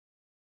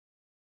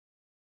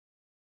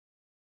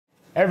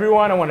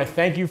Everyone, I want to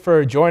thank you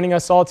for joining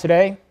us all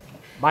today.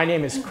 My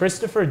name is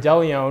Christopher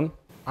DeLeon.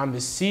 I'm the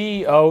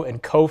CEO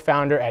and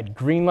co-founder at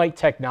Greenlight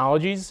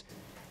Technologies,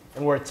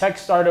 and we're a tech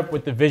startup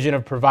with the vision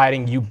of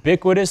providing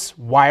ubiquitous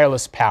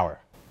wireless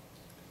power.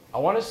 I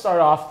want to start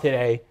off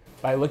today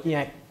by looking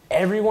at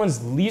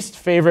everyone's least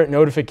favorite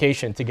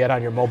notification to get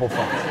on your mobile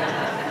phones.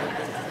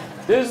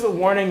 This is the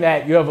warning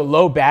that you have a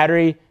low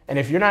battery, and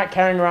if you're not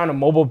carrying around a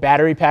mobile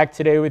battery pack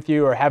today with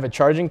you or have a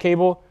charging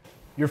cable,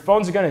 your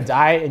phone's going to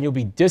die and you'll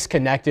be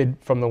disconnected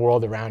from the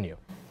world around you.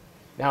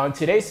 Now, in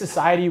today's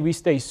society, we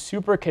stay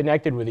super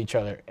connected with each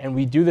other, and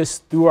we do this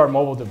through our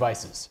mobile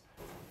devices.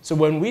 So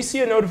when we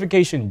see a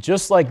notification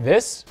just like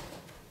this,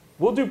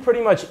 we'll do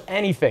pretty much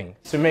anything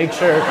to make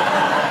sure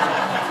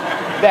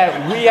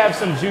that we have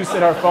some juice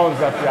in our phones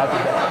left throughout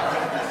the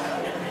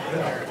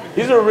day.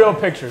 These are real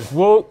pictures.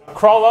 We'll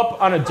crawl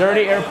up on a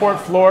dirty airport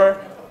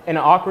floor in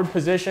an awkward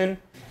position,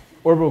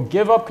 or we'll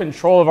give up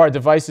control of our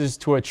devices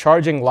to a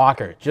charging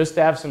locker just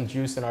to have some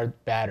juice in our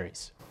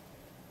batteries.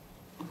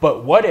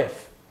 But what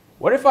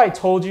if I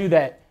told you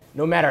that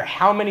no matter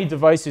how many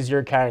devices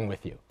you're carrying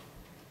with you,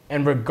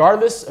 and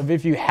regardless of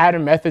if you had a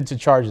method to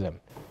charge them,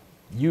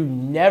 you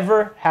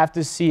never have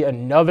to see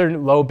another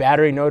low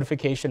battery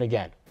notification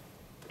again,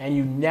 and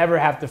you never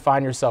have to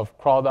find yourself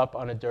crawled up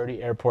on a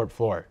dirty airport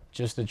floor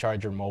just to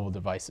charge your mobile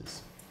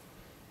devices.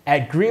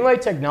 At Greenlight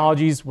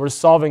Technologies, we're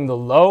solving the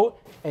low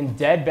and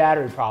dead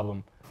battery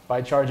problem by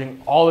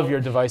charging all of your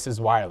devices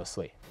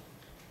wirelessly.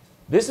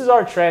 This is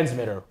our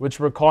transmitter, which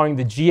we're calling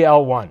the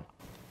GL1.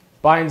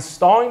 By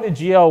installing the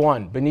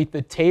GL1 beneath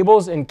the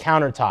tables and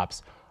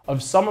countertops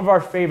of some of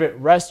our favorite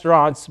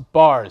restaurants,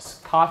 bars,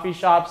 coffee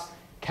shops,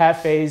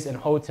 cafes, and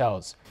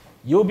hotels,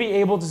 you'll be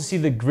able to see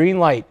the green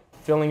light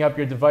filling up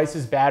your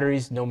device's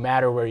batteries no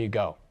matter where you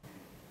go.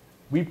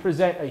 We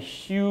present a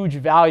huge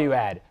value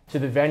add to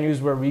the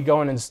venues where we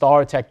go and install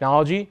our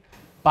technology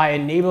by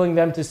enabling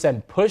them to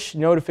send push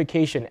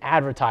notification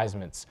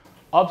advertisements,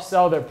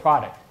 upsell their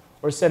product,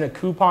 or send a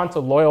coupon to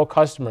loyal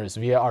customers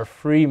via our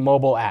free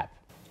mobile app.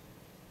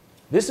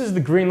 This is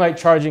the Greenlight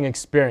charging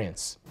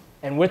experience,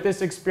 and with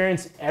this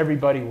experience,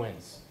 everybody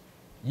wins.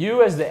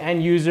 You, as the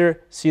end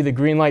user, see the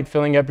green light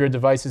filling up your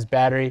device's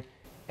battery,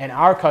 and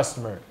our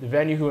customer, the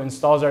venue who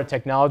installs our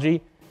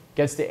technology,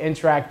 gets to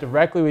interact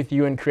directly with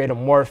you and create a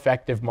more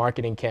effective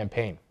marketing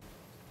campaign.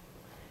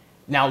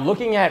 Now,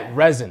 looking at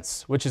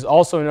Resonance, which is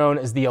also known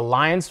as the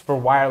Alliance for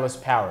Wireless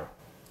Power,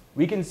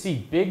 we can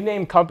see big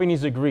name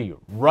companies agree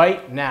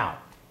right now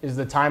is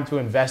the time to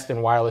invest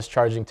in wireless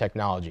charging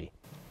technology.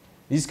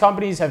 These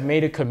companies have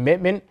made a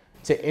commitment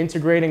to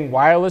integrating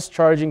wireless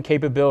charging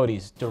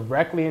capabilities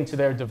directly into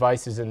their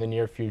devices in the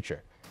near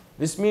future.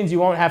 This means you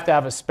won't have to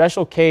have a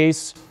special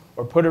case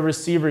or put a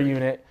receiver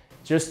unit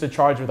just to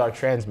charge with our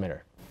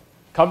transmitter.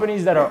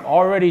 Companies that are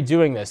already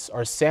doing this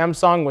are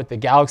Samsung with the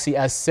Galaxy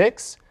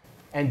S6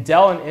 and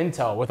Dell and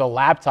Intel with a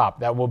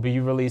laptop that will be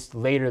released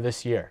later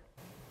this year.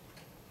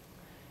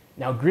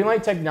 Now,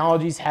 Greenlight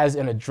Technologies has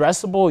an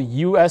addressable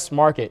US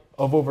market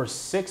of over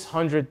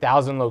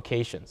 600,000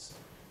 locations.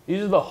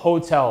 These are the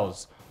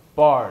hotels,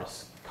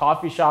 bars,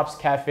 coffee shops,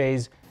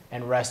 cafes,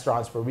 and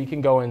restaurants where we can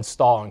go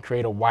install and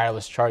create a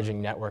wireless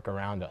charging network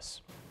around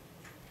us.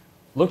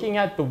 Looking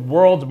at the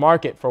world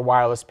market for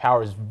wireless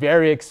power is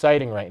very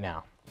exciting right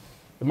now.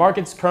 The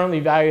market's currently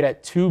valued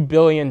at $2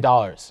 billion,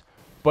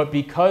 but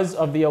because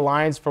of the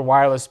Alliance for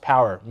Wireless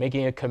Power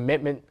making a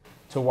commitment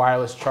to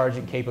wireless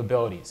charging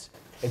capabilities,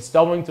 it's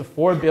doubling to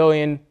 $4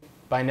 billion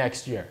by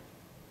next year,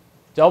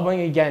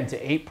 doubling again to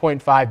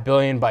 $8.5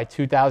 billion by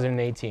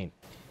 2018.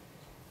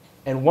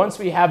 And once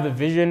we have the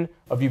vision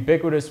of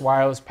ubiquitous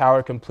wireless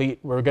power complete,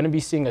 we're going to be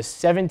seeing a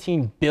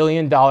 $17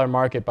 billion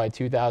market by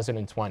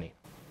 2020.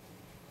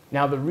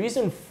 Now, the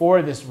reason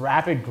for this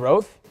rapid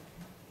growth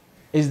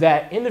is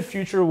that in the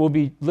future, we'll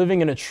be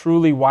living in a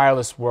truly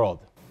wireless world.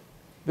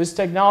 This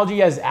technology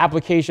has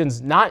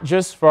applications not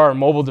just for our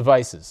mobile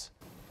devices.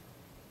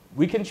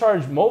 We can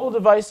charge mobile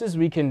devices,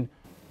 we can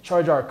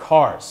charge our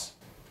cars.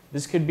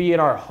 This could be in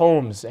our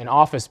homes and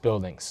office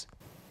buildings,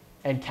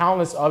 and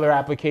countless other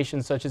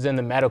applications such as in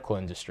the medical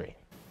industry.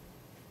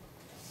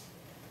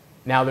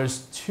 Now,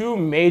 there's two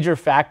major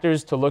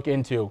factors to look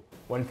into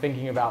when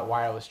thinking about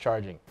wireless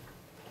charging.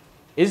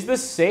 Is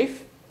this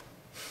safe?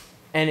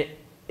 And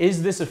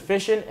is this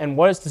efficient? And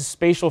what is the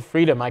spatial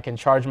freedom I can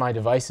charge my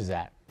devices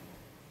at?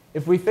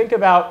 If we think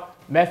about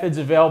methods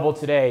available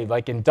today,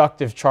 like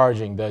inductive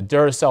charging, the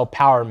Duracell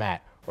Power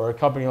Mat, or a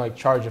company like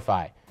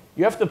Chargeify,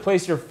 you have to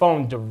place your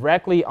phone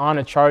directly on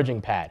a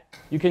charging pad.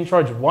 You can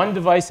charge one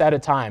device at a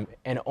time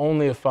and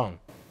only a phone.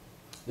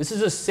 This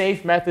is a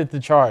safe method to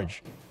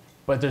charge,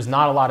 but there's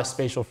not a lot of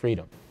spatial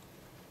freedom.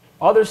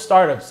 Other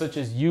startups such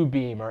as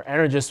Ubeam or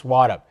Energis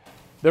Waddup,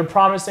 they're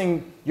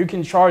promising you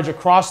can charge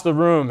across the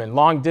room and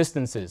long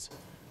distances.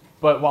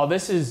 But while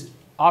this is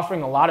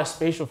offering a lot of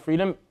spatial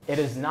freedom, it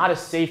is not a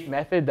safe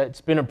method that's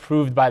been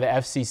approved by the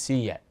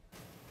FCC yet.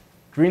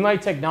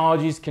 Greenlight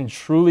Technologies can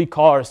truly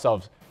call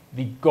ourselves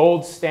the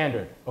gold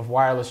standard of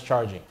wireless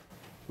charging.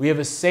 We have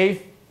a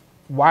safe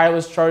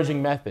wireless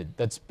charging method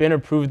that's been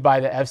approved by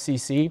the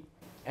FCC,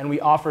 and we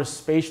offer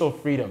spatial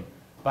freedom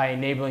by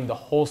enabling the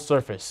whole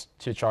surface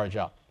to charge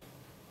up.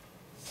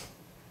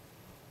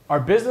 Our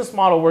business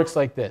model works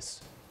like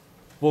this.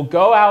 We'll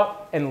go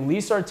out and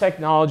lease our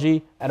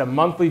technology at a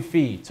monthly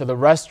fee to the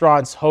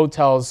restaurants,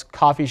 hotels,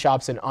 coffee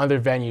shops, and other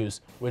venues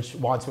which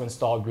want to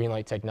install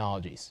Greenlight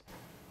Technologies.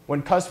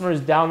 When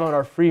customers download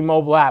our free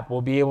mobile app,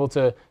 we'll be able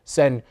to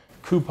send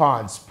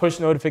coupons, push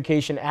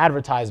notification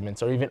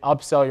advertisements, or even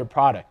upsell your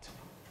product.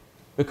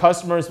 The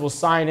customers will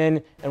sign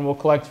in and we'll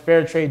collect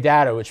fair trade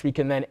data, which we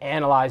can then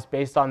analyze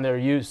based on their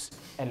use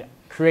and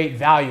create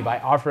value by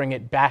offering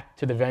it back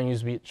to the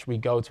venues which we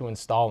go to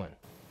install in.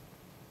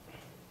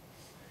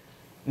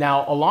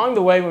 Now, along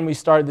the way when we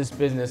started this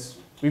business,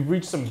 we've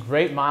reached some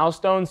great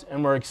milestones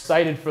and we're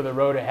excited for the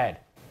road ahead.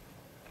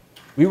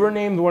 We were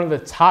named one of the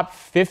top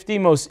 50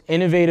 most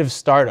innovative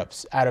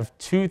startups out of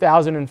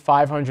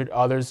 2,500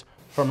 others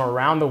from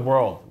around the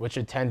world which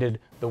attended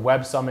the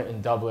Web Summit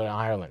in Dublin,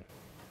 Ireland.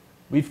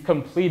 We've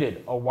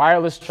completed a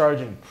wireless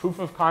charging proof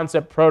of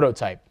concept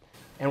prototype,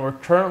 and we're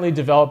currently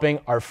developing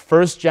our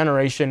first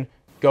generation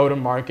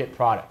go-to-market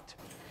product.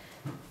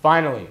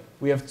 Finally,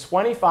 we have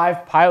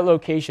 25 pilot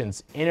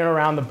locations in and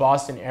around the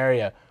Boston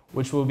area,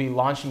 which we'll be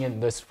launching in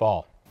this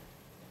fall.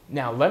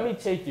 Now, let me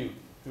take you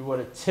through what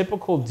a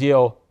typical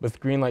deal with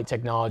Greenlight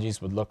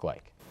Technologies would look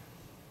like.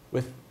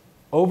 With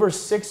over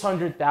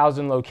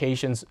 600,000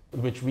 locations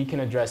which we can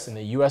address in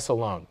the US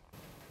alone,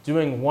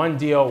 doing one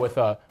deal with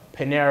a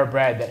Panera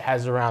Bread that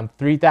has around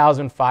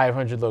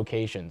 3,500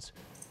 locations,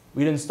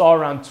 we'd install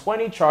around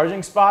 20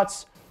 charging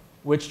spots,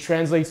 which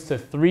translates to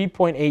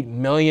 $3.8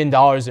 million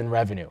in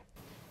revenue.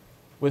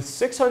 With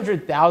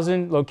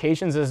 600,000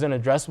 locations as an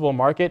addressable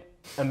market,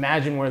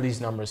 imagine where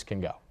these numbers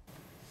can go.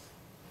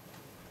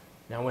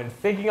 Now, when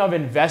thinking of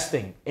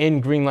investing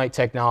in Greenlight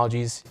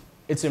Technologies,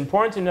 it's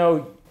important to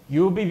know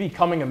you will be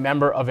becoming a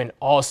member of an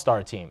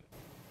all-star team.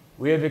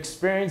 We have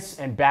experience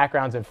and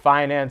backgrounds in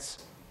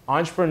finance,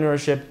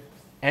 entrepreneurship,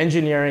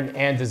 engineering,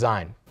 and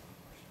design.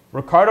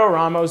 Ricardo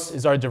Ramos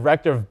is our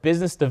Director of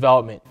Business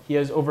Development. He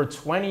has over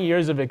 20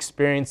 years of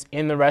experience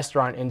in the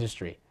restaurant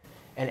industry.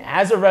 And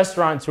as a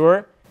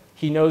restaurateur,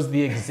 he knows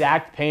the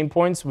exact pain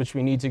points which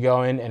we need to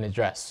go in and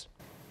address.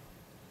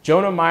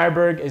 Jonah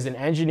Meyerberg is an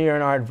engineer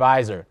and our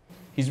advisor.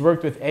 He's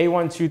worked with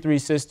A123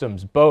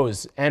 Systems,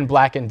 Bose, and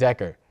Black &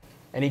 Decker.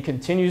 And he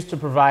continues to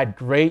provide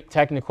great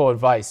technical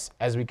advice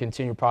as we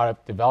continue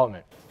product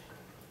development.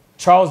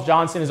 Charles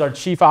Johnson is our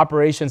Chief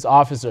Operations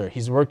Officer.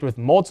 He's worked with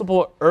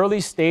multiple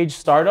early-stage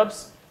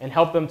startups and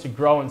helped them to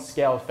grow and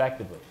scale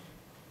effectively.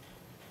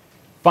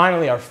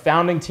 Finally, our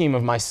founding team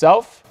of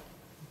myself,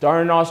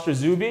 Darin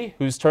Ostrazubi,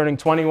 who's turning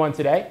 21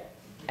 today,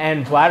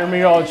 and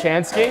Vladimir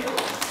Olchansky.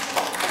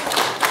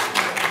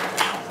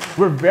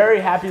 We're very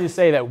happy to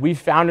say that we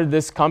founded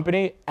this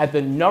company at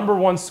the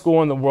 #1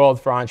 school in the world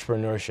for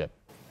entrepreneurship.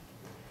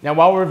 Now,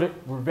 while we're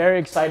very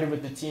excited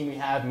with the team we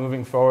have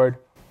moving forward,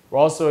 we're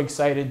also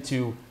excited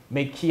to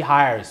make key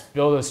hires,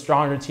 build a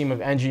stronger team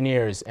of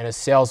engineers and a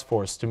sales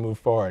force to move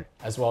forward,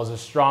 as well as a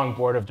strong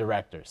board of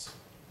directors.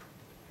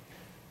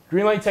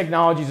 Greenlight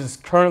Technologies is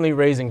currently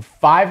raising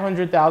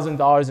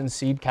 $500,000 in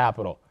seed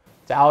capital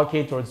to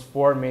allocate towards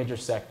 4 major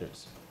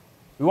sectors.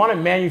 We want to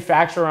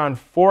manufacture around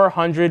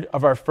 400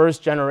 of our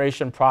first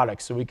generation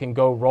products so we can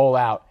go roll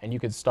out and you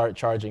can start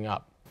charging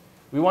up.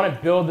 We want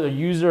to build the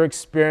user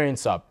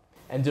experience up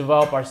and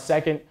develop our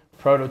second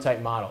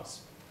prototype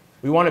models.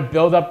 We want to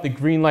build up the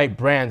Greenlight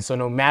brand so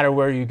no matter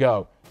where you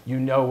go, you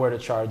know where to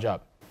charge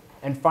up.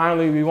 And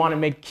finally, we want to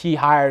make key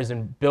hires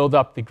and build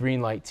up the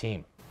Greenlight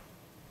team.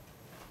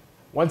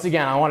 Once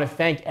again, I want to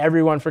thank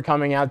everyone for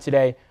coming out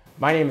today.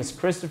 My name is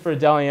Christopher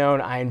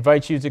DeLeon. I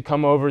invite you to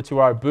come over to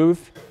our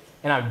booth,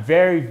 and I'm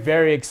very,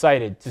 very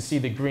excited to see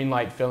the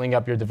Greenlight filling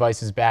up your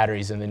device's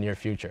batteries in the near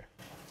future.